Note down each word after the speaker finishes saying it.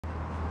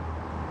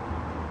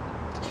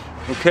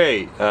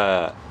Okay,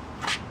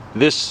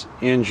 this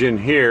engine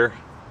here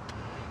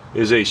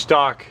is a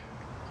stock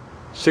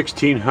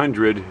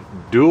 1600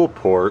 dual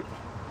port.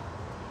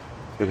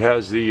 It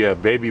has the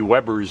baby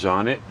Webers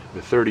on it,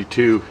 the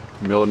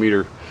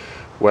 32mm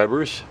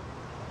Webers,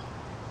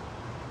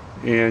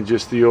 and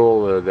just the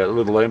old that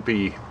little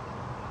Empi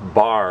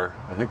bar.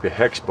 I think the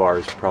hex bar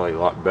is probably a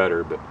lot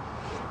better, but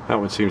that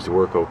one seems to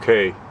work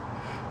okay.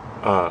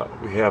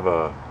 We have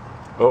a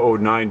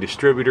 009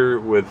 distributor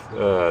with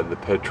the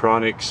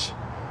Pertronix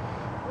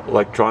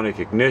electronic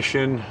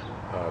ignition,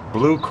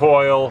 blue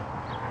coil.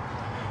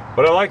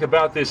 What I like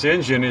about this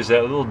engine is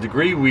that little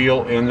degree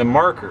wheel and the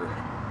marker.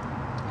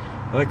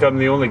 I think I'm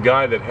the only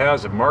guy that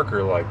has a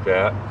marker like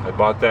that. I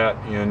bought that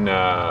in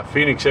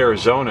Phoenix,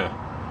 Arizona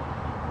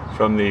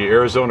from the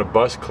Arizona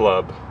Bus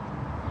Club.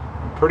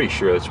 I'm pretty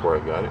sure that's where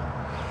I got it.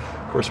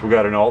 Of course, we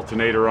got an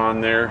alternator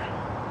on there.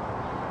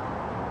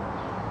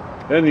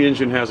 And the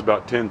engine has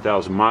about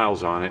 10,000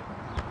 miles on it.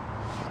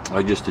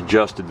 I just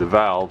adjusted the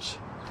valves.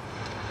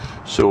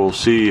 So we'll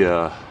see,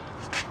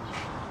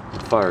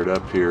 fire it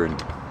up here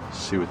and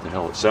see what the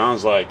hell it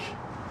sounds like.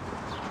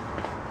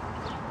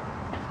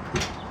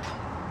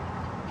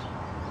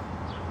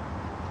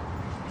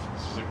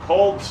 This is a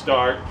cold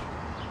start.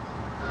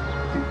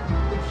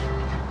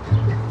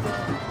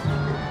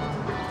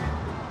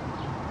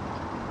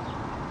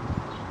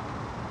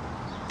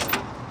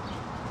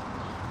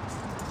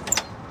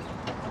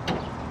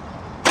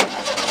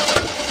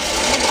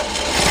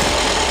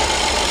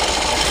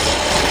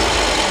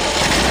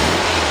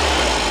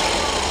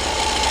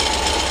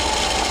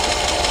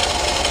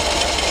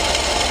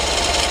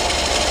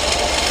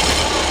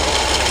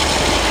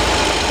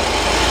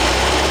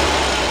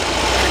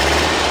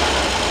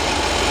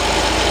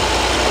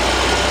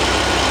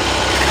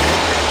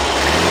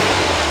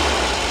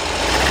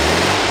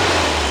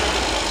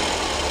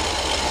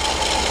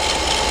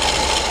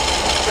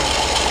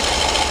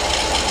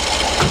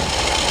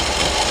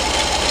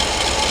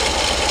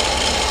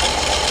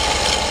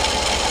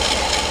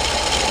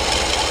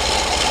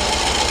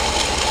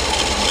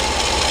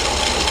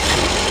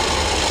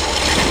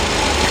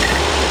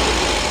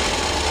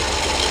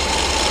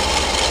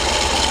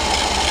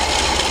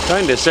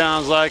 Kind of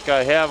sounds like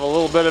I have a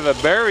little bit of a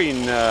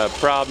bearing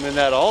problem in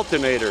that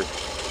alternator.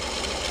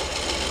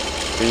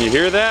 Can you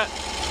hear that?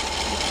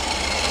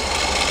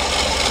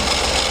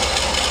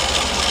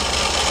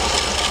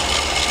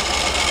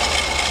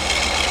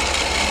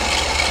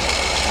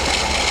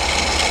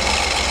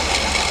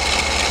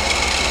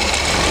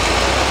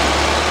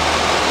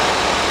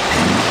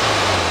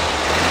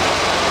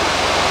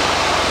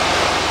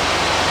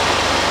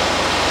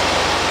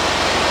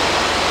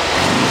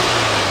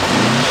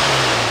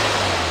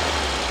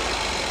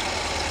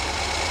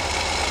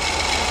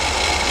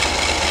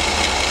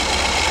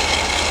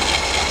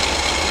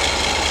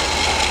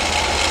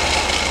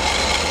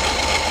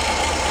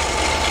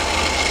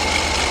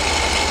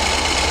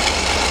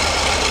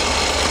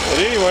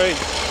 Anyway,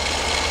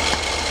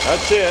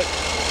 that's it.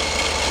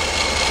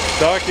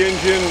 Stock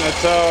engine,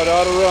 that's how it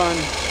ought to run.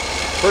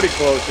 Pretty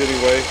close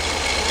anyway.